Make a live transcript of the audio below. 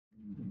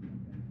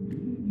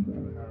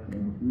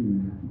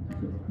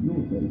Your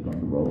take on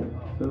the role.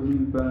 So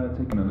we've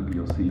taken a look at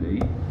your CV.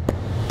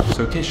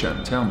 So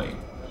Kishan, tell me,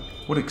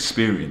 what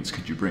experience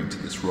could you bring to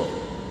this role?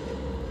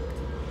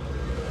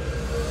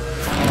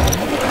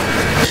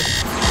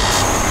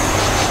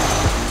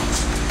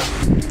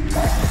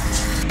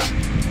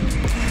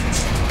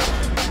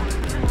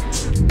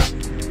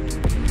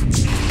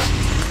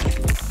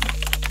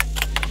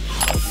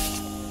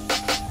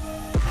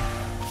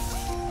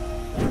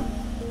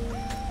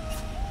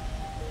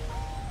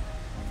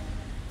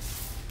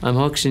 I'm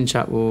Hokshin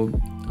Chatwal.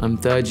 I'm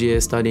third year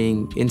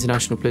studying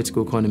international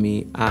political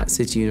economy at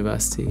City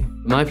University.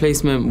 My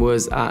placement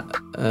was at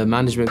a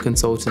management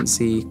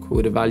consultancy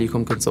called a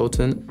Valuecom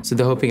Consultant. So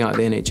they're helping out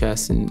the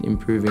NHS and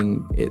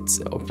improving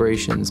its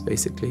operations,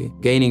 basically.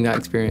 Gaining that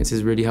experience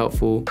is really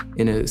helpful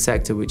in a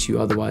sector which you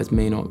otherwise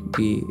may not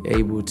be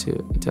able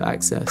to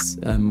access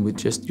with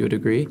just your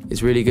degree.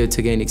 It's really good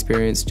to gain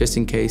experience just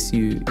in case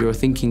you're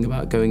thinking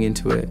about going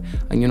into it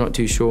and you're not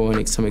too sure,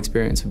 and some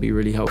experience would be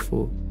really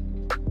helpful.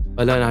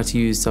 I learned how to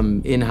use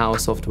some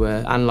in-house software,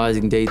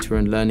 analysing data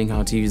and learning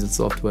how to use the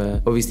software.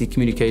 Obviously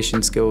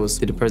communication skills,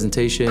 did a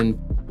presentation.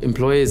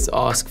 Employers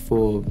ask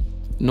for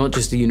not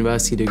just a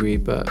university degree,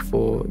 but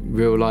for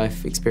real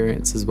life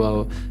experience as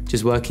well.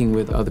 Just working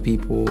with other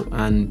people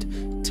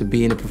and to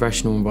be in a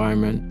professional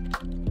environment.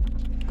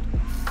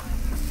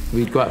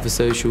 We'd go out for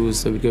socials,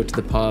 so we'd go to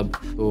the pub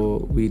or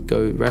we'd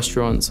go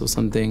restaurants or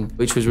something,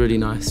 which was really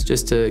nice,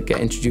 just to get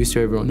introduced to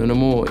everyone in a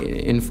more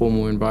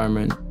informal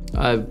environment.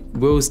 I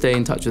will stay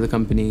in touch with the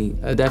company.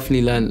 I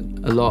definitely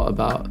learned a lot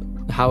about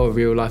how a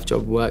real life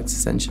job works,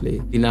 essentially.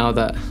 Now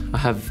that I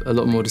have a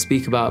lot more to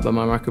speak about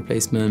my micro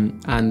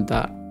placement, and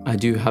that I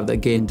do have that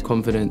gained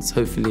confidence,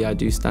 hopefully I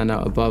do stand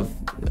out above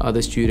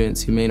other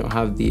students who may not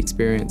have the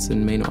experience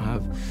and may not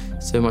have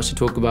so much to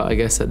talk about, I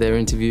guess, at their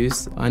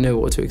interviews. I know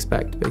what to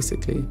expect,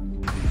 basically.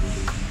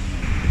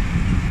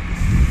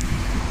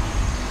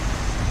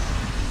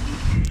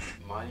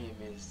 My name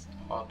is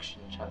Hokshin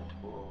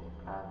Chatwal,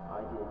 and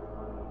I did